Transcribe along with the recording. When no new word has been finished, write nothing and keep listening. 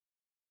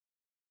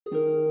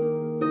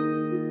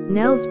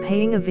Nell's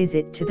paying a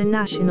visit to the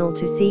National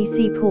to see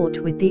Seaport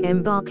with the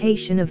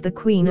Embarkation of the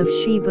Queen of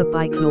Sheba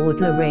by Claude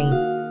Lorrain.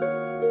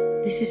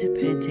 This is a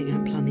painting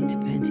I'm planning to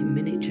paint in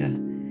miniature.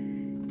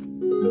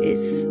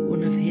 It's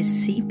one of his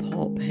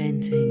Seaport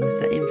paintings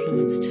that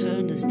influenced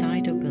Turner's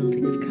Dido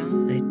building of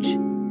Carthage.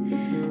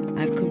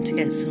 I've come to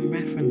get some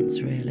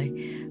reference really,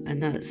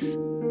 and that's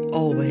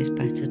always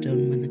better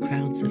done when the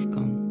crowds have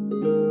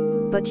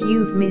gone. But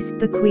you've missed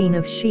the Queen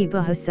of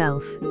Sheba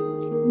herself.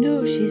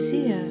 No, she's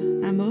here.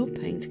 I'm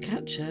hoping to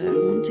catch her. I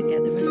want to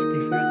get the recipe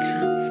for her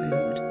cat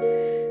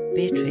food.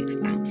 Beatrix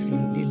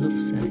absolutely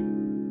loves it.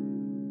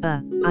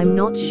 I'm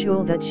not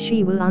sure that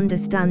she will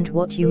understand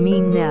what you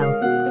mean, Nell.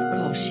 Of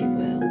course she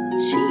will.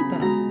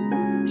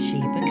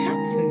 Sheba cat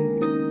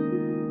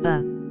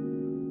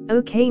food.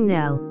 Okay,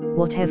 Nell,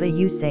 whatever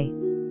you say.